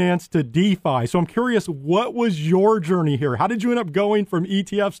finance to DeFi. So I'm curious, what was your journey here? How did you end up going from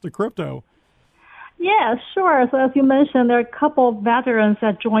ETFs to crypto? Yeah, sure. So as you mentioned, there are a couple of veterans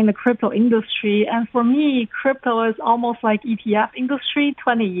that joined the crypto industry. And for me, crypto is almost like ETF industry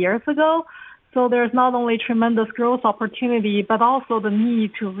 20 years ago. So there's not only tremendous growth opportunity, but also the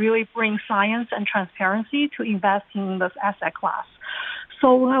need to really bring science and transparency to investing in this asset class.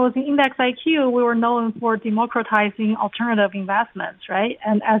 So when I was in Index IQ, we were known for democratizing alternative investments, right?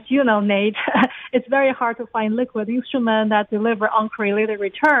 And as you know, Nate, it's very hard to find liquid instruments that deliver uncorrelated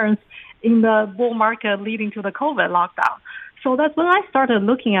returns in the bull market leading to the COVID lockdown. So that's when I started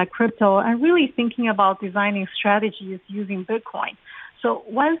looking at crypto and really thinking about designing strategies using Bitcoin. So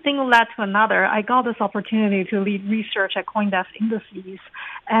one thing led to another. I got this opportunity to lead research at CoinDesk Indices,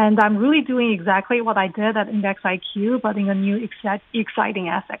 and I'm really doing exactly what I did at Index IQ, but in a new exciting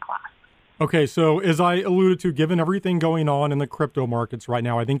asset class. Okay, so as I alluded to, given everything going on in the crypto markets right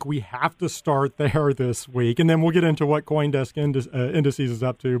now, I think we have to start there this week, and then we'll get into what CoinDesk Indices is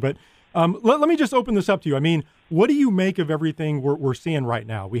up to. But let me just open this up to you. I mean, what do you make of everything we're seeing right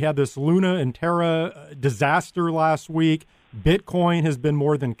now? We had this Luna and Terra disaster last week. Bitcoin has been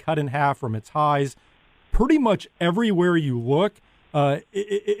more than cut in half from its highs. Pretty much everywhere you look,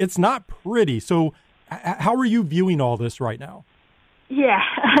 it's not pretty. So how are you viewing all this right now? Yeah,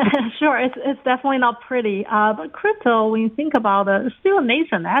 sure. It's definitely not pretty. But crypto, when you think about it, it's still a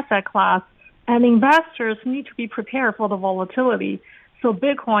nascent asset class, and investors need to be prepared for the volatility. So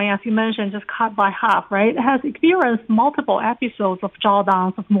Bitcoin, as you mentioned, just cut by half, right? It has experienced multiple episodes of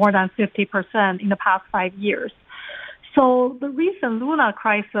drawdowns of more than 50% in the past 5 years. So the recent Luna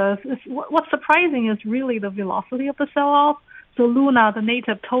crisis, what's surprising is really the velocity of the sell-off. So Luna, the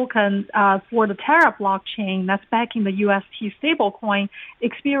native token for the Terra blockchain that's backing the UST stablecoin,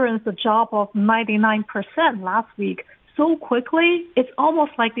 experienced a drop of 99% last week. So quickly, it's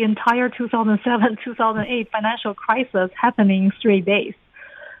almost like the entire 2007-2008 financial crisis happening in 3 days.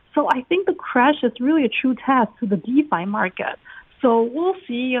 So I think the crash is really a true test to the DeFi market. So we'll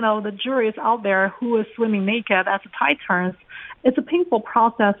see, the jury is out there who is swimming naked as the tide turns. It's a painful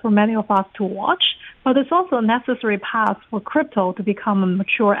process for many of us to watch, but it's also a necessary path for crypto to become a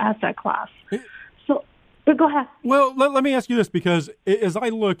mature asset class. So go ahead. Well, let me ask you this, because as I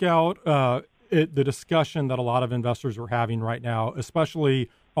look out at the discussion that a lot of investors are having right now, especially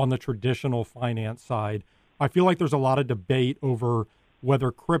on the traditional finance side, I feel like there's a lot of debate over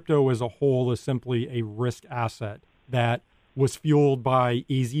whether crypto as a whole is simply a risk asset that was fueled by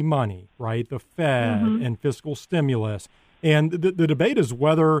easy money, right? The Fed and fiscal stimulus. And the debate is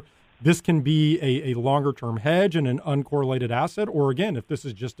whether this can be a longer-term hedge and an uncorrelated asset, or again, if this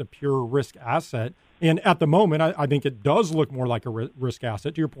is just a pure risk asset. And at the moment, I think it does look more like a risk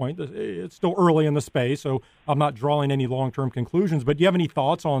asset. To your point, it's still early in the space, so I'm not drawing any long-term conclusions. But do you have any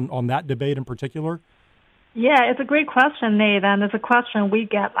thoughts on that debate in particular? Yeah, it's a great question, Nate, and it's a question we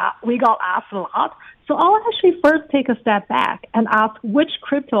got asked a lot. So I'll actually first take a step back and ask, which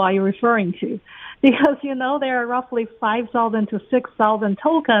crypto are you referring to? Because, there are roughly 5,000 to 6,000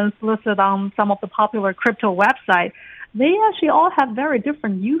 tokens listed on some of the popular crypto websites. They actually all have very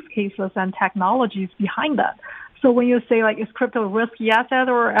different use cases and technologies behind that. So when you say, is crypto a risky asset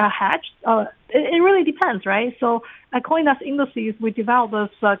or a hedge? It really depends, right? So at CoinDesk Indices, we developed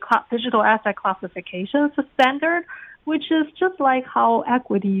this digital asset classification standard, which is just like how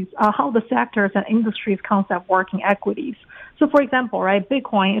equities, how the sectors and industries concept work in equities. So for example, right,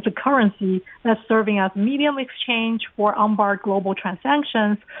 Bitcoin is a currency that's serving as medium exchange for unbarred global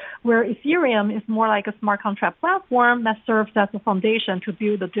transactions, where Ethereum is more like a smart contract platform that serves as a foundation to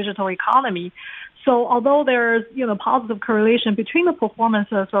build the digital economy. So although there's, positive correlation between the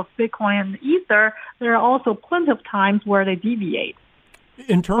performances of Bitcoin and Ether, there are also plenty of times where they deviate.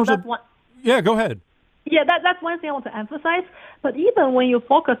 In terms of, yeah, go ahead. Yeah, that's one thing I want to emphasize. But even when you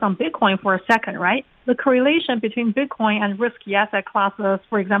focus on Bitcoin for a second, right, the correlation between Bitcoin and risky asset classes,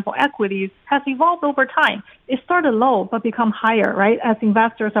 for example, equities, has evolved over time. It started low but become higher, right, as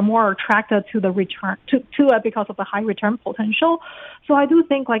investors are more attracted to the return, to it because of the high return potential. So I do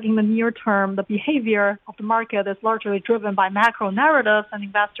think, in the near term, the behavior of the market is largely driven by macro narratives and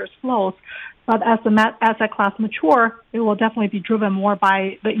investors' flows. But as the asset class mature, it will definitely be driven more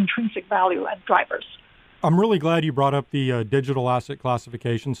by the intrinsic value and drivers. I'm really glad you brought up the digital asset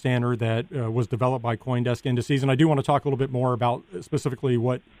classification standard that was developed by CoinDesk Indices. And I do want to talk a little bit more about specifically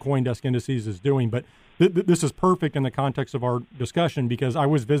what CoinDesk Indices is doing. But this is perfect in the context of our discussion, because I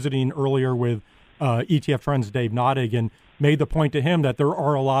was visiting earlier with ETF Trends' Dave Nottig and made the point to him that there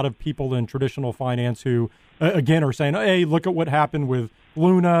are a lot of people in traditional finance who, again, are saying, hey, look at what happened with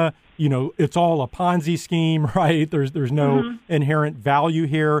Luna. It's all a Ponzi scheme, right? There's no inherent value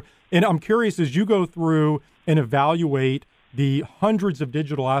here. And I'm curious, as you go through and evaluate the hundreds of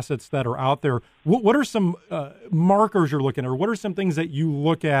digital assets that are out there, what are some markers you're looking at, or what are some things that you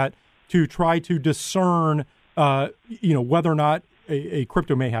look at to try to discern, whether or not a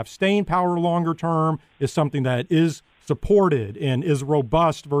crypto may have staying power longer term, is something that is supported and is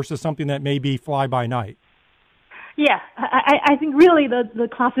robust versus something that may be fly by night? Yeah, I think really the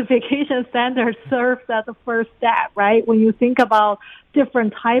classification standard serves as the first step, right? When you think about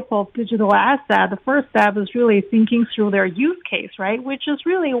different type of digital asset, the first step is really thinking through their use case, right? Which is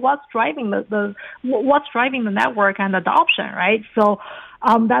really what's driving the network and adoption, right? So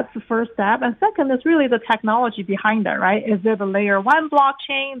that's the first step. And second is really the technology behind it, right? Is it a layer 1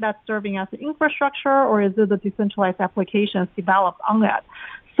 blockchain that's serving as the infrastructure, or is it the decentralized applications developed on that?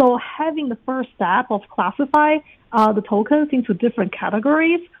 So having the first step of classify the tokens into different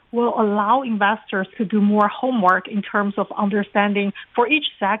categories will allow investors to do more homework in terms of understanding for each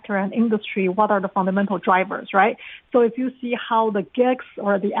sector and industry what are the fundamental drivers, right? So if you see how the GICS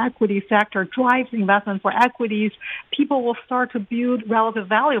or the equity sector drives investment for equities, people will start to build relative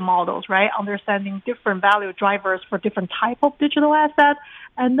value models, right? Understanding different value drivers for different type of digital assets,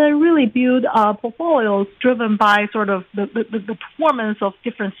 and then really build portfolios driven by sort of the performance of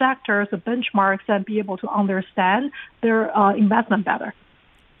different sectors, the benchmarks, and be able to understand their investment better.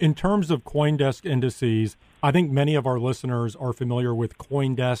 In terms of CoinDesk Indices, I think many of our listeners are familiar with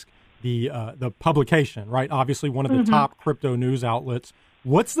CoinDesk, the publication, right? Obviously, one of the top crypto news outlets.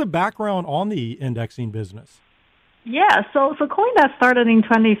 What's the background on the indexing business? Yeah, so CoinDesk started in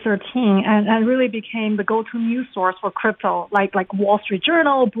 2013 and really became the go-to news source for crypto, like Wall Street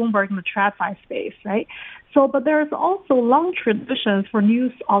Journal, Bloomberg, and the TradFi space, right? So, but there's also long traditions for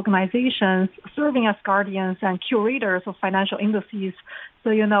news organizations serving as guardians and curators of financial indices. So,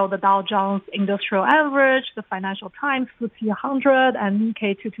 the Dow Jones Industrial Average, the Financial Times FTSE 100, and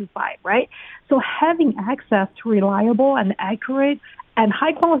Nikkei 225, right? So having access to reliable and accurate and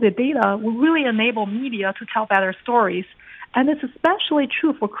high-quality data will really enable media to tell better stories. And it's especially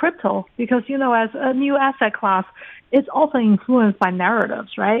true for crypto because, as a new asset class, it's also influenced by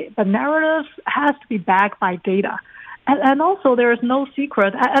narratives, right? But narratives has to be backed by data. And also there is no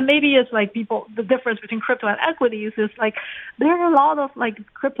secret, and maybe it's the difference between crypto and equities is there are a lot of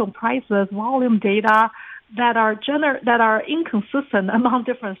crypto prices, volume data that are inconsistent among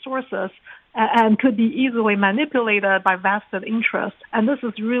different sources and could be easily manipulated by vested interests. And this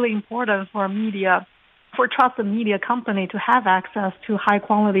is really important for media for trusted media company to have access to high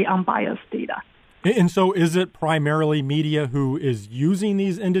quality, unbiased data. And so is it primarily media who is using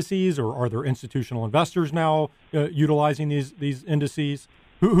these indices, or are there institutional investors now utilizing these indices?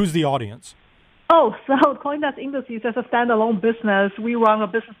 Who's the audience? Oh, so CoinDesk Indices as a standalone business, we run a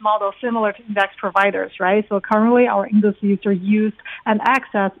business model similar to index providers, right? So currently our indices are used and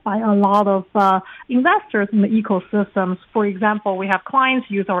accessed by a lot of investors in the ecosystems. For example, we have clients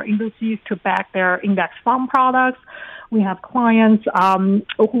use our indices to back their index fund products. We have clients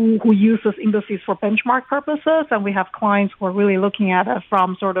who use those indices for benchmark purposes, and we have clients who are really looking at it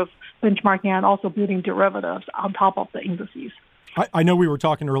from sort of benchmarking and also building derivatives on top of the indices. I know we were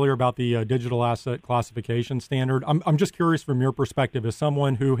talking earlier about the digital asset classification standard. I'm just curious from your perspective as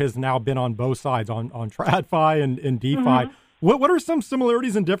someone who has now been on both sides, on TradFi and DeFi, mm-hmm. What are some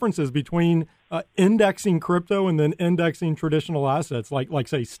similarities and differences between indexing crypto and then indexing traditional assets, like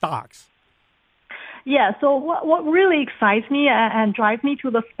say stocks? Yeah, so what really excites me and drives me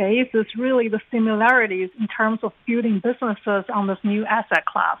to the space is really the similarities in terms of building businesses on this new asset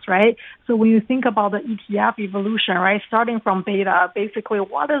class, right? So when you think about the ETF evolution, right, starting from beta, basically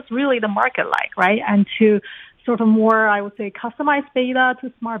what is really the market like, right? And to sort of more, I would say, customized beta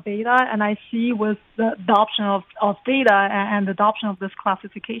to smart beta. And I see with the adoption of data and the adoption of this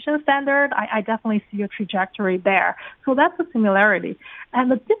classification standard, I definitely see a trajectory there. So that's a similarity.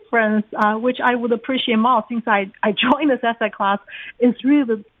 And the difference, which I would appreciate more since I joined this asset class, is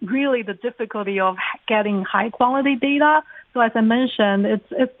really the difficulty of getting high quality data. So as I mentioned,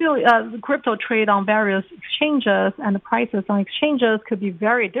 it's still crypto trade on various exchanges, and the prices on exchanges could be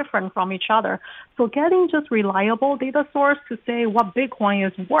very different from each other. So getting just reliable data source to say what Bitcoin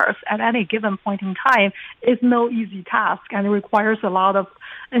is worth at any given point in time is no easy task, and it requires a lot of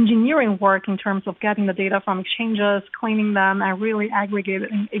engineering work in terms of getting the data from exchanges, cleaning them, and really aggregate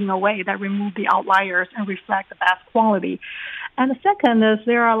it in a way that remove the outliers and reflect the best quality. And the second is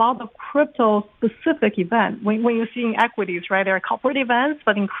there are a lot of crypto-specific events. When you're seeing equities, right, there are corporate events,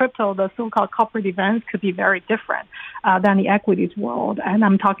 but in crypto, the so-called corporate events could be very different than the equities world. And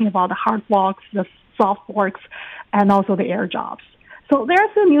I'm talking about the hard forks, the soft forks, and also the airdrops. So there are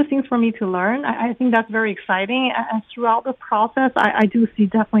some new things for me to learn. I think that's very exciting. And throughout the process, I do see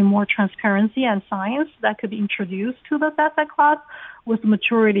definitely more transparency and science that could be introduced to this asset class with the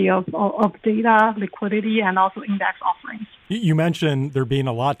maturity of data, liquidity, and also index offerings. You mentioned there being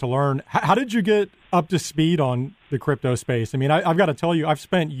a lot to learn. How did you get up to speed on the crypto space? I mean, I've got to tell you, I've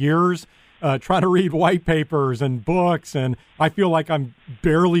spent years trying to read white papers and books, and I feel like I'm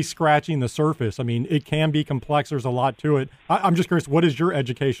barely scratching the surface. I mean, it can be complex. There's a lot to it. I'm just curious, what does your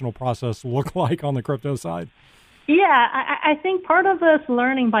educational process look like on the crypto side? Yeah, I think part of this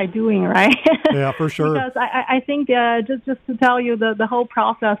learning by doing, right? Yeah, for sure. Because I think just to tell you the whole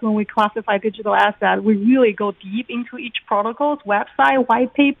process when we classify digital asset, we really go deep into each protocol's website,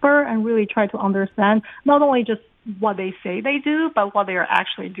 white paper, and really try to understand not only just what they say they do, but what they are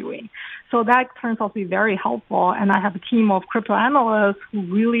actually doing. So that turns out to be very helpful. And I have a team of crypto analysts who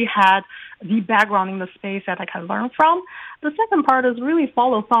really had deep background in the space that I can learn from. The second part is really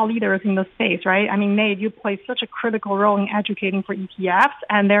follow thought leaders in the space, right? I mean, Nate, you play such a critical role in educating for ETFs,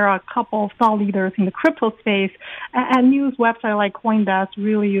 and there are a couple of thought leaders in the crypto space. And news website like CoinDesk,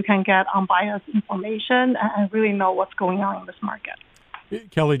 really you can get unbiased information and really know what's going on in this market.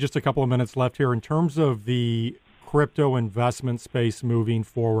 Kelly, just a couple of minutes left here. In terms of the crypto investment space moving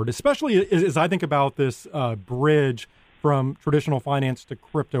forward, especially as I think about this bridge from traditional finance to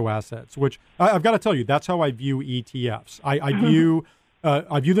crypto assets, which I've got to tell you, that's how I view ETFs.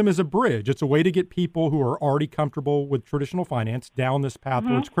 I view them as a bridge. It's a way to get people who are already comfortable with traditional finance down this path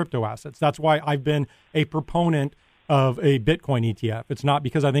towards crypto assets. That's why I've been a proponent of a Bitcoin ETF. It's not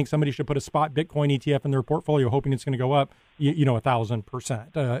because I think somebody should put a spot Bitcoin ETF in their portfolio hoping it's going to go up,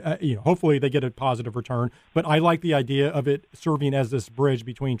 1,000%. Hopefully they get a positive return. But I like the idea of it serving as this bridge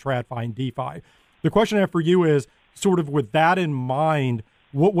between TradFi and DeFi. The question I have for you is, sort of with that in mind,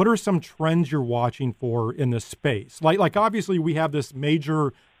 what are some trends you're watching for in this space? Like obviously we have this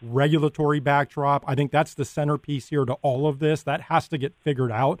major regulatory backdrop. I think that's the centerpiece here to all of this. That has to get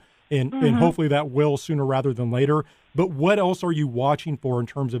figured out. And hopefully that will sooner rather than later. But what else are you watching for in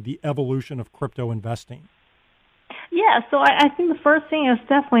terms of the evolution of crypto investing? Yeah, so I think the first thing is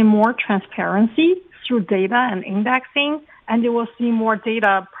definitely more transparency through data and indexing. And you will see more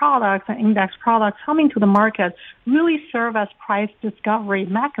data products and index products coming to the market really serve as price discovery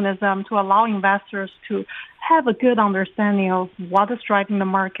mechanism to allow investors to have a good understanding of what is driving the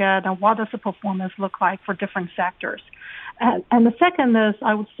market and what does the performance look like for different sectors. And the second is,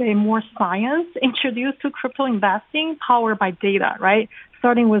 I would say, more science introduced to crypto investing powered by data, right?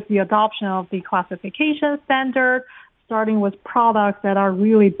 Starting with the adoption of the classification standard, starting with products that are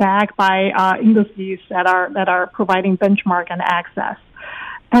really backed by indices that are providing benchmark and access.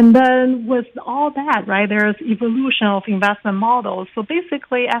 And then with all that, right, there's evolution of investment models. So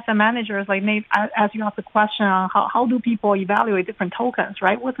basically, asset managers, like Nate, as you asked the question on how do people evaluate different tokens,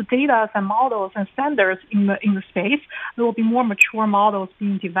 right? With the data and models and standards in the space, there will be more mature models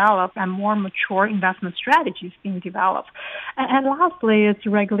being developed and more mature investment strategies being developed. And lastly, it's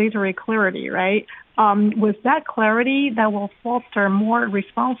regulatory clarity, right? With that clarity, that will foster more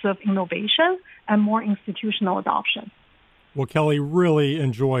responsive innovation and more institutional adoption. Well, Kelly, really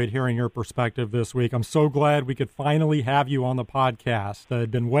enjoyed hearing your perspective this week. I'm so glad we could finally have you on the podcast. It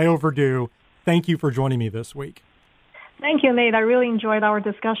had been way overdue. Thank you for joining me this week. Thank you, Nate. I really enjoyed our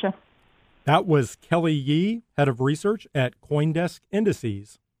discussion. That was Kelly Yee, Head of Research at CoinDesk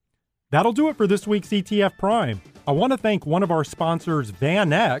Indices. That'll do it for this week's ETF Prime. I want to thank one of our sponsors,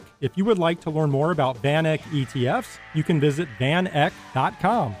 Van Eck. If you would like to learn more about Van Eck ETFs, you can visit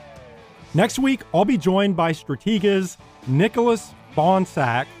vaneck.com. Next week, I'll be joined by Stratega's Nicholas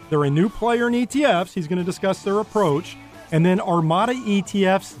Bonsack. They're a new player in ETFs. He's going to discuss their approach. And then Armada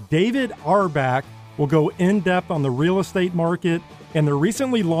ETF's David Arbach will go in-depth on the real estate market and the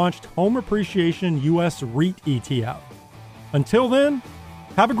recently launched Home Appreciation U.S. REIT ETF. Until then,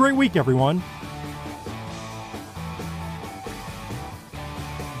 have a great week, everyone.